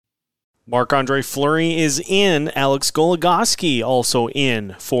Marc-Andre Fleury is in. Alex Goligoski also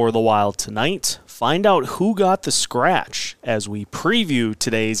in for the Wild tonight. Find out who got the scratch as we preview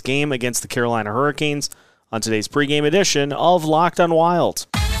today's game against the Carolina Hurricanes on today's pregame edition of Locked on Wild.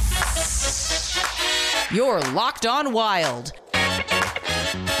 You're Locked on Wild,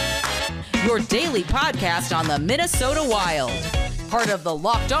 your daily podcast on the Minnesota Wild. Part of the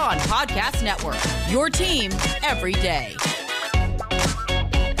Locked On Podcast Network, your team every day.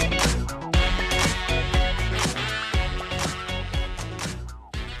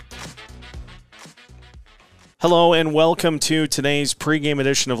 Hello and welcome to today's pregame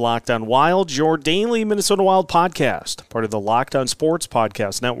edition of Locked on Wild, your daily Minnesota Wild podcast, part of the Locked on Sports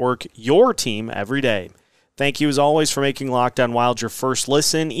Podcast Network, your team every day. Thank you as always for making Locked on Wild your first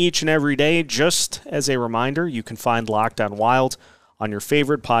listen each and every day. Just as a reminder, you can find Locked on Wild on your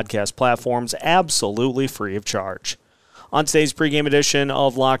favorite podcast platforms absolutely free of charge. On today's pregame edition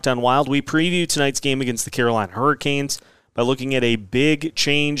of Locked on Wild, we preview tonight's game against the Carolina Hurricanes by looking at a big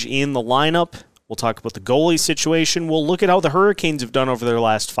change in the lineup. We'll talk about the goalie situation. We'll look at how the Hurricanes have done over their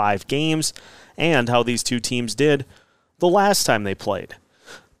last 5 games and how these two teams did the last time they played.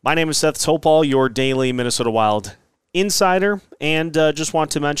 My name is Seth Topal, your daily Minnesota Wild insider, and just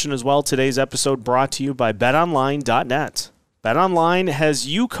want to mention as well today's episode brought to you by BetOnline.net. BetOnline has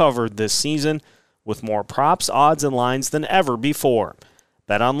you covered this season with more props, odds, and lines than ever before.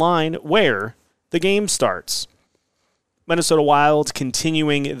 BetOnline, where the game starts. Minnesota Wild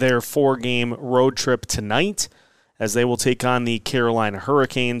continuing their 4-game road trip tonight as they will take on the Carolina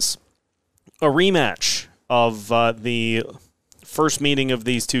Hurricanes. A rematch of the first meeting of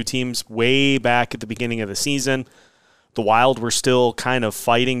these two teams way back at the beginning of the season. The Wild were still kind of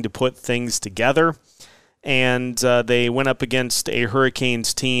fighting to put things together, and they went up against a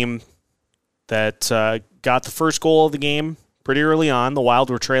Hurricanes team that got the first goal of the game pretty early on. The Wild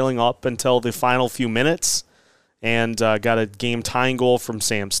were trailing up until the final few minutes, and got a game-tying goal from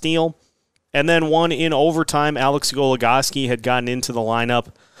Sam Steele. And then one in overtime. Alex Goligoski had gotten into the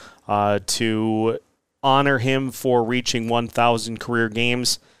lineup to honor him for reaching 1,000 career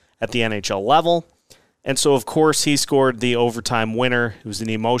games at the NHL level. And so, of course, he scored the overtime winner. It was an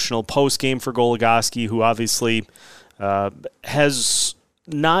emotional post-game for Goligoski, who obviously has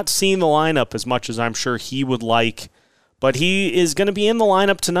not seen the lineup as much as I'm sure he would like. But he is going to be in the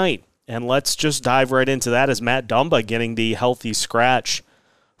lineup tonight. And let's just dive right into that as Matt Dumba getting the healthy scratch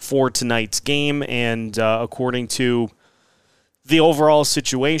for tonight's game. And according to the overall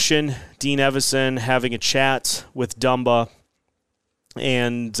situation, Dean Evason having a chat with Dumba,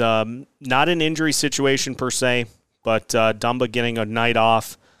 and not an injury situation per se, but Dumba getting a night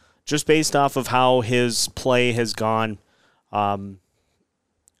off just based off of how his play has gone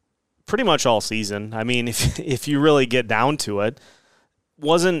pretty much all season. I mean, if you really get down to it,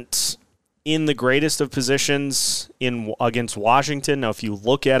 wasn't in the greatest of positions against Washington. Now, if you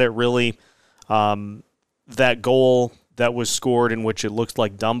look at it really, that goal that was scored in which it looked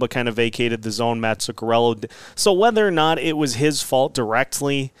like Dumba kind of vacated the zone, Matt Zuccarello. So whether or not it was his fault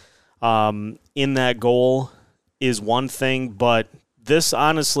directly in that goal is one thing, but this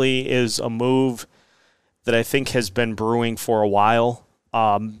honestly is a move that I think has been brewing for a while.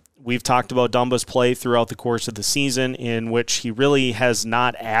 We've talked about Dumba's play throughout the course of the season, in which he really has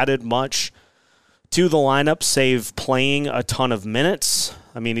not added much to the lineup, save playing a ton of minutes.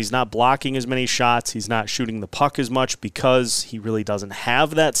 I mean, he's not blocking as many shots. He's not shooting the puck as much because he really doesn't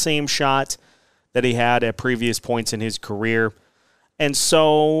have that same shot that he had at previous points in his career. And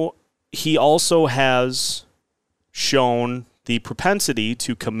so he also has shown the propensity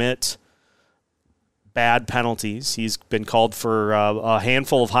to commit bad penalties. He's been called for a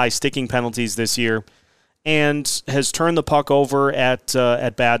handful of high sticking penalties this year and has turned the puck over at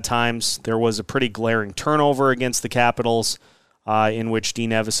bad times. There was a pretty glaring turnover against the Capitals in which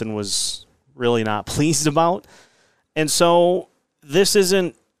Dean Evason was really not pleased about. And so this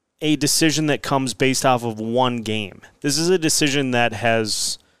isn't a decision that comes based off of one game. This is a decision that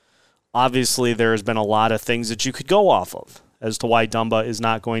has, obviously there has been a lot of things that you could go off of as to why Dumba is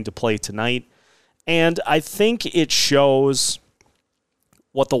not going to play tonight. And I think it shows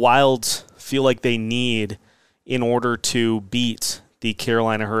what the Wild feel like they need in order to beat the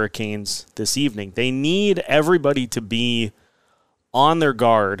Carolina Hurricanes this evening. They need everybody to be on their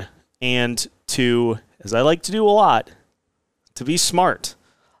guard and to, as I like to do a lot, to be smart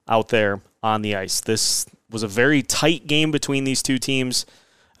out there on the ice. This was a very tight game between these two teams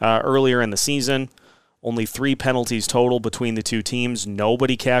earlier in the season. Only 3 penalties total between the two teams.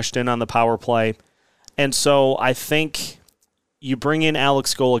 Nobody cashed in on the power play. And so I think you bring in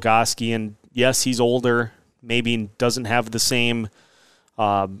Alex Goligoski, and yes, he's older, maybe doesn't have the same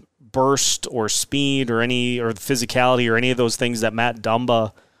burst or speed or physicality or any of those things that Matt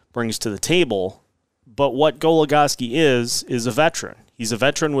Dumba brings to the table. But what Goligoski is a veteran. He's a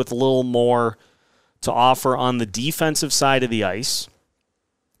veteran with a little more to offer on the defensive side of the ice.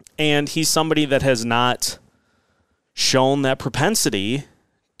 And he's somebody that has not shown that propensity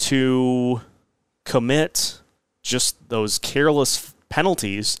to commit just those careless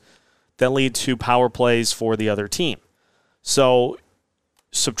penalties that lead to power plays for the other team. So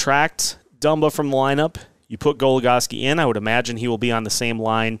subtract Dumba from the lineup. You put Goligoski in. I would imagine he will be on the same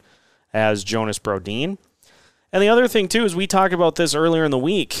line as Jonas Brodin. And the other thing, too, is we talked about this earlier in the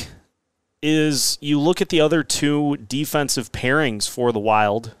week, is you look at the other two defensive pairings for the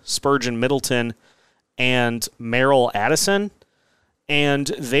Wild, Spurgeon Middleton and Merrill Addison, and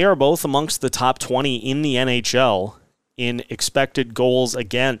they are both amongst the top 20 in the NHL in expected goals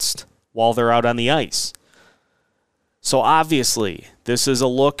against while they're out on the ice. So obviously, this is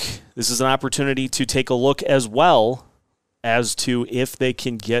an opportunity to take a look as well as to if they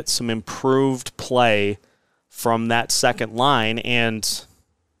can get some improved play from that second line. And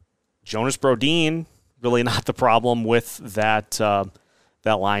Jonas Brodin, really not the problem with that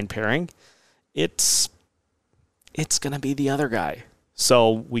line pairing. It's going to be the other guy.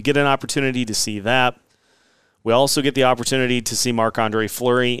 So we get an opportunity to see that. We also get the opportunity to see Marc-Andre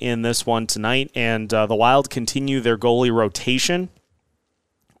Fleury in this one tonight, and the Wild continue their goalie rotation,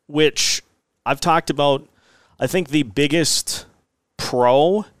 which I've talked about. I think the biggest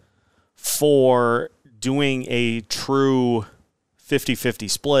pro for doing a true 50-50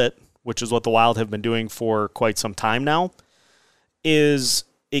 split, which is what the Wild have been doing for quite some time now, is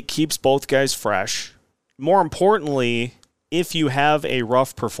it keeps both guys fresh. More importantly, if you have a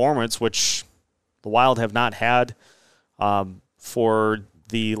rough performance, which the Wild have not had for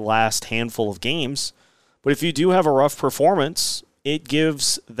the last handful of games, but if you do have a rough performance, it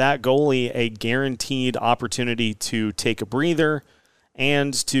gives that goalie a guaranteed opportunity to take a breather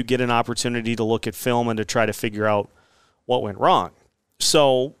and to get an opportunity to look at film and to try to figure out what went wrong.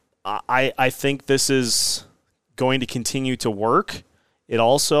 So I think this is going to continue to work. It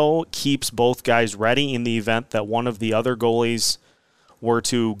also keeps both guys ready in the event that one of the other goalies were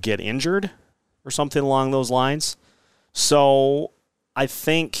to get injured or something along those lines. So I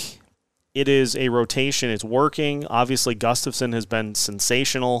think it is a rotation. It's working. Obviously, Gustafsson has been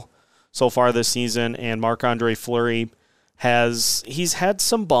sensational so far this season, and Marc-Andre Fleury he's had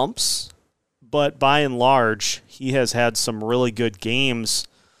some bumps, but by and large, he has had some really good games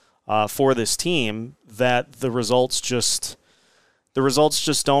for this team that the results just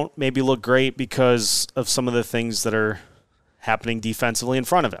don't maybe look great because of some of the things that are happening defensively in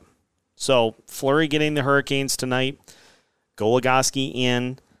front of him. So Fleury getting the Hurricanes tonight, Goligoski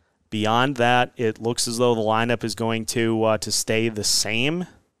in. Beyond that, it looks as though the lineup is going to stay the same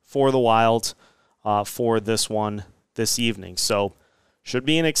for the Wild for this one this evening. So should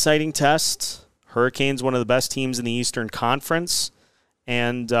be an exciting test. Hurricanes, one of the best teams in the Eastern Conference,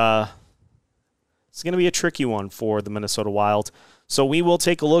 and it's going to be a tricky one for the Minnesota Wild. So we will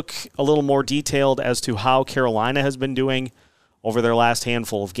take a look a little more detailed as to how Carolina has been doing over their last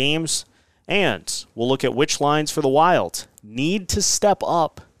handful of games, and we'll look at which lines for the Wild need to step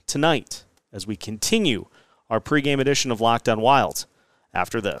up tonight as we continue our pregame edition of Locked On Wild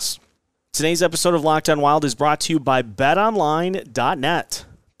after this. Today's episode of Locked On Wild is brought to you by BetOnline.net.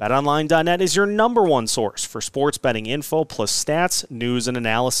 BetOnline.net is your number one source for sports betting info plus stats, news, and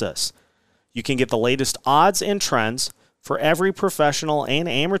analysis. You can get the latest odds and trends for every professional and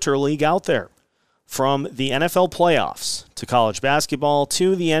amateur league out there. From the NFL playoffs to college basketball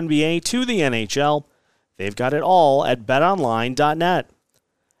to the NBA to the NHL, they've got it all at BetOnline.net.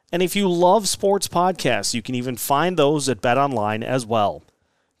 And if you love sports podcasts, you can even find those at BetOnline as well.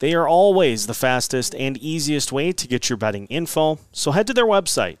 They are always the fastest and easiest way to get your betting info, so head to their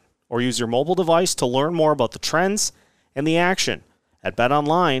website or use your mobile device to learn more about the trends and the action at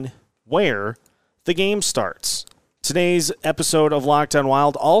BetOnline, where the game starts. Today's episode of Locked On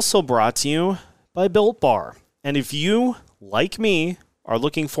Wild also brought to you by Built Bar. And if you, like me, are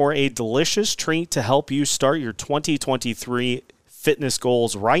looking for a delicious treat to help you start your 2023 fitness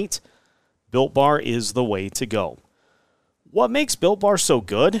goals right, Built Bar is the way to go. What makes Built Bar so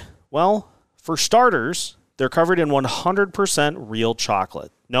good? Well, for starters, they're covered in 100% real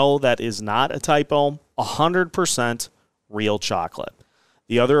chocolate. No, that is not a typo. 100% real chocolate.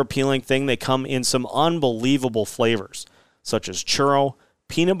 The other appealing thing, they come in some unbelievable flavors, such as churro,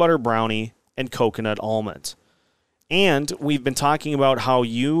 peanut butter brownie, and coconut almond. And we've been talking about how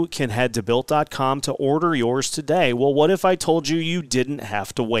you can head to Built.com to order yours today. Well, what if I told you you didn't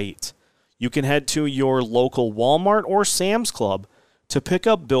have to wait? You can head to your local Walmart or Sam's Club to pick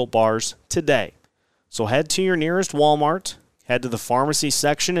up Built Bars today. So head to your nearest Walmart, head to the pharmacy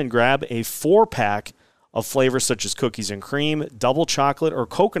section, and grab a 4-pack of flavors such as cookies and cream, double chocolate, or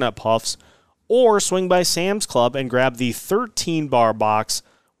coconut puffs, or swing by Sam's Club and grab the 13-bar box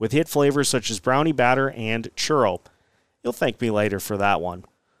with hit flavors such as brownie batter and churro. You'll thank me later for that one.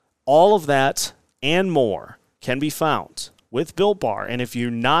 All of that and more can be found with Built Bar. And if you're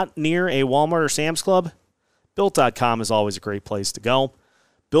not near a Walmart or Sam's Club, Built.com is always a great place to go.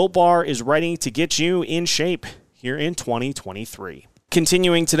 Built Bar is ready to get you in shape here in 2023.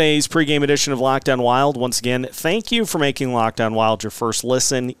 Continuing today's pregame edition of Locked On Wild, once again, thank you for making Locked On Wild your first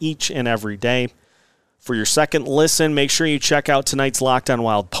listen each and every day. For your second listen, make sure you check out tonight's Locked On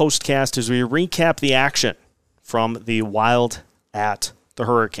Wild postcast as we recap the action from the Wild at the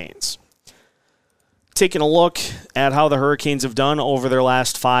Hurricanes. Taking a look at how the Hurricanes have done over their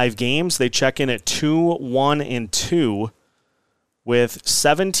last 5 games, they check in at 2-1-2 with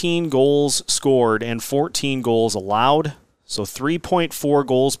 17 goals scored and 14 goals allowed. So 3.4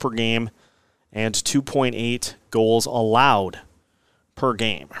 goals per game and 2.8 goals allowed per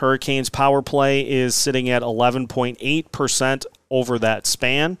game. Hurricanes power play is sitting at 11.8% over that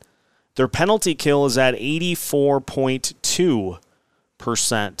span. Their penalty kill is at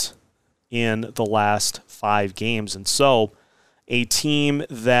 84.2% in the last 5 games. And so a team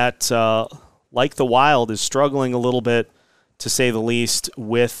that, like the Wild, is struggling a little bit, to say the least,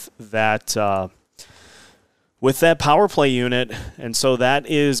 with that power play unit. And so that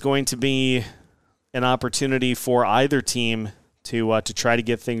is going to be an opportunity for either team to try to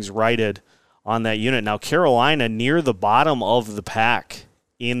get things righted on that unit. Now, Carolina near the bottom of the pack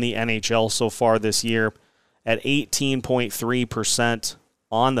in the NHL so far this year at 18.3%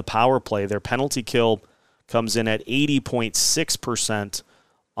 on the power play. Their penalty kill comes in at 80.6%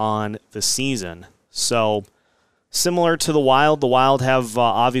 on the season. So similar to the Wild have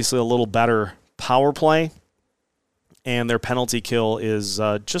obviously a little better power play, and their penalty kill is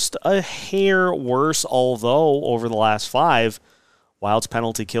just a hair worse, although over the last 5, Wild's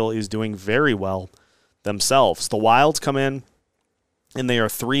penalty kill is doing very well themselves. The Wilds come in, and they are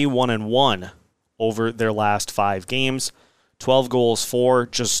 3-1-1 over their last 5 games. 12 goals for,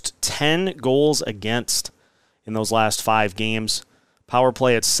 just 10 goals against in those last 5 games. Power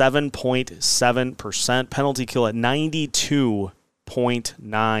play at 7.7%. Penalty kill at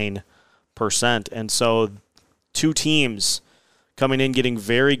 92.9%. And so 2 teams coming in getting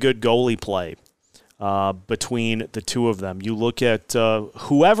very good goalie play between the 2 of them. You look at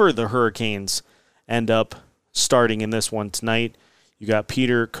whoever the Hurricanes end up starting in this one tonight. You got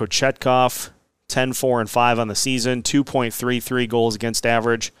Peter Kochetkov, 10-4-5 on the season, 2.33 goals against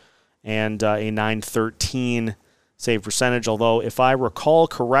average, and a .913 save percentage. Although, if I recall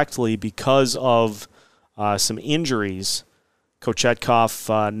correctly, because of some injuries,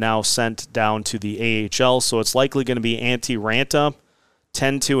 Kochetkov now sent down to the AHL, so it's likely going to be Antti Ranta,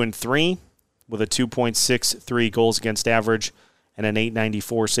 10-2-3, with a 2.63 goals against average and an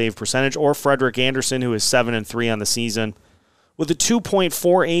 .894 save percentage, or Frederik Andersen, who is 7-3 on the season, with a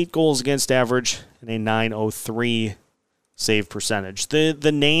 2.48 goals against average and a .903 save percentage.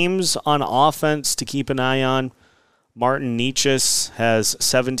 The names on offense to keep an eye on: Martin Necas has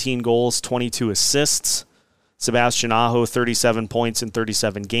 17 goals, 22 assists. Sebastian Aho, 37 points in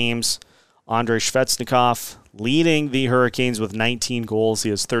 37 games. Andrei Svechnikov leading the Hurricanes with 19 goals. He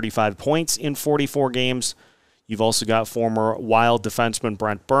has 35 points in 44 games. You've also got former Wild defenseman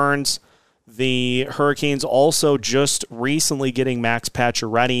Brent Burns. The Hurricanes also just recently getting Max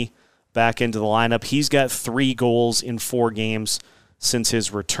Pacioretty back into the lineup. He's got 3 goals in 4 games since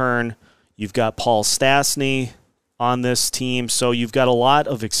his return. You've got Paul Stastny on this team, so you've got a lot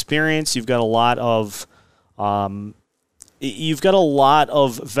of experience. You've got a lot of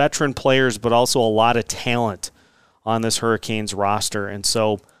veteran players, but also a lot of talent on this Hurricanes roster. And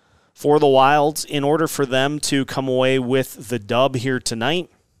so for the Wilds, in order for them to come away with the dub here tonight,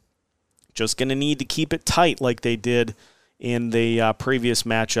 just going to need to keep it tight like they did in the previous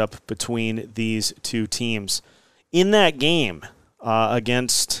matchup between these 2 teams. In that game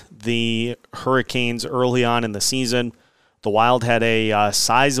against the Hurricanes early on in the season, the Wild had a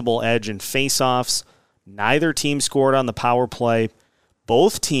sizable edge in faceoffs. Neither team scored on the power play.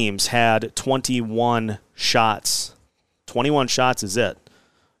 Both teams had 21 shots. 21 shots is it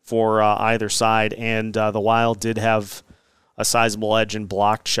for either side, and the Wild did have a sizable edge in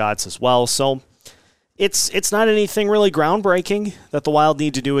blocked shots as well. So it's not anything really groundbreaking that the Wild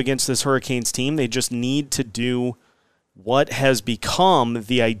need to do against this Hurricanes team. They just need to do what has become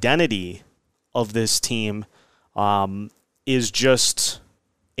the identity of this team, is just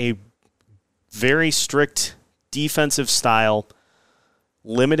a very strict defensive style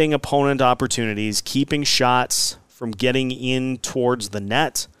limiting opponent opportunities, keeping shots from getting in towards the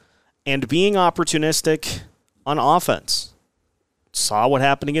net, and being opportunistic on offense. Saw what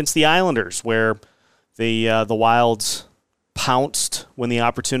happened against the Islanders, where the Wilds pounced when the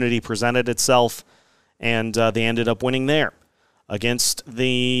opportunity presented itself, and they ended up winning there. Against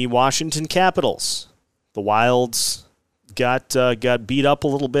the Washington Capitals, the Wilds got beat up a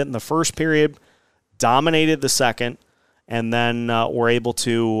little bit in the first period, dominated the second, and then were able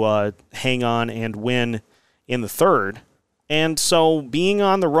to hang on and win in the third. And so being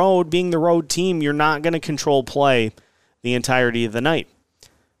on the road, being the road team, you're not going to control play the entirety of the night.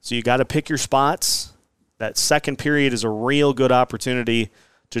 So you got to pick your spots. That second period is a real good opportunity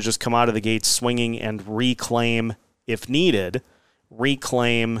to just come out of the gate swinging and reclaim, if needed,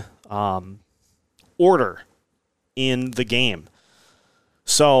 order in the game.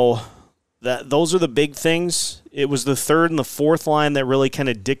 So those are the big things. It was the third and the fourth line that really kind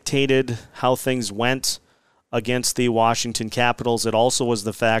of dictated how things went against the Washington Capitals. It also was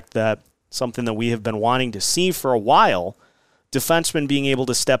the fact that something that we have been wanting to see for a while, defensemen being able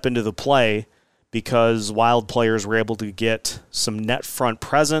to step into the play, because Wild players were able to get some net front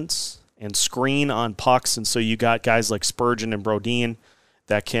presence and screen on pucks, and so you got guys like Spurgeon and Brodin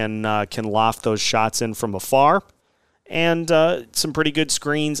that can loft those shots in from afar, and some pretty good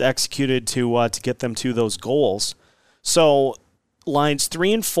screens executed to get them to those goals. So lines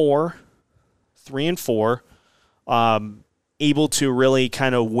 3 and 4, able to really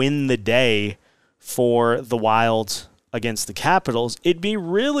kind of win the day for the Wild against the Capitals. It'd be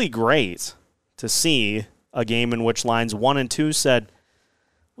really great to see a game in which lines 1 and 2 said,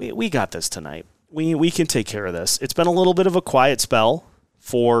 we got this tonight. We can take care of this. It's been a little bit of a quiet spell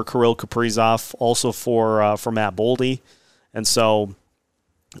for Kirill Kaprizov, also for Matt Boldy. And so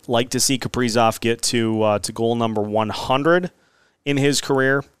like to see Kaprizov get to goal number 100 in his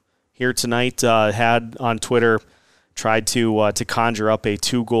career here tonight. Had on Twitter tried to conjure up a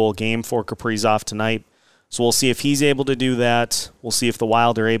 2-goal game for Kaprizov tonight. So we'll see if he's able to do that. We'll see if the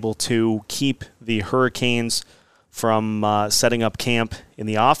Wild are able to keep the Hurricanes from setting up camp in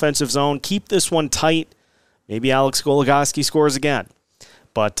the offensive zone. Keep this one tight. Maybe Alex Goligoski scores again.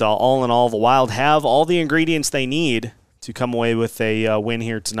 But all in all, the Wild have all the ingredients they need to come away with a win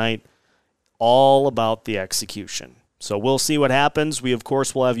here tonight. All about the execution. So we'll see what happens. We, of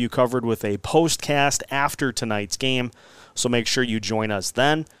course, will have you covered with a postcast after tonight's game. So make sure you join us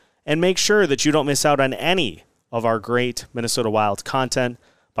then. And make sure that you don't miss out on any of our great Minnesota Wild content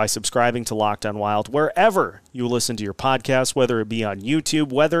by subscribing to Locked On Wild wherever you listen to your podcast, whether it be on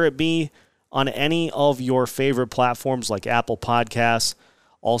YouTube, whether it be on any of your favorite platforms like Apple Podcasts,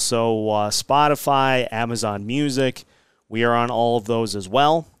 also Spotify, Amazon Music. We are on all of those as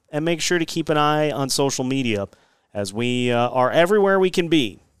well. And make sure to keep an eye on social media, as we are everywhere we can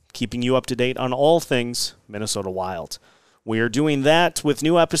be, keeping you up to date on all things Minnesota Wild. We are doing that with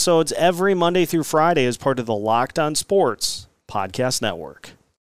new episodes every Monday through Friday as part of the Locked On Sports Podcast Network.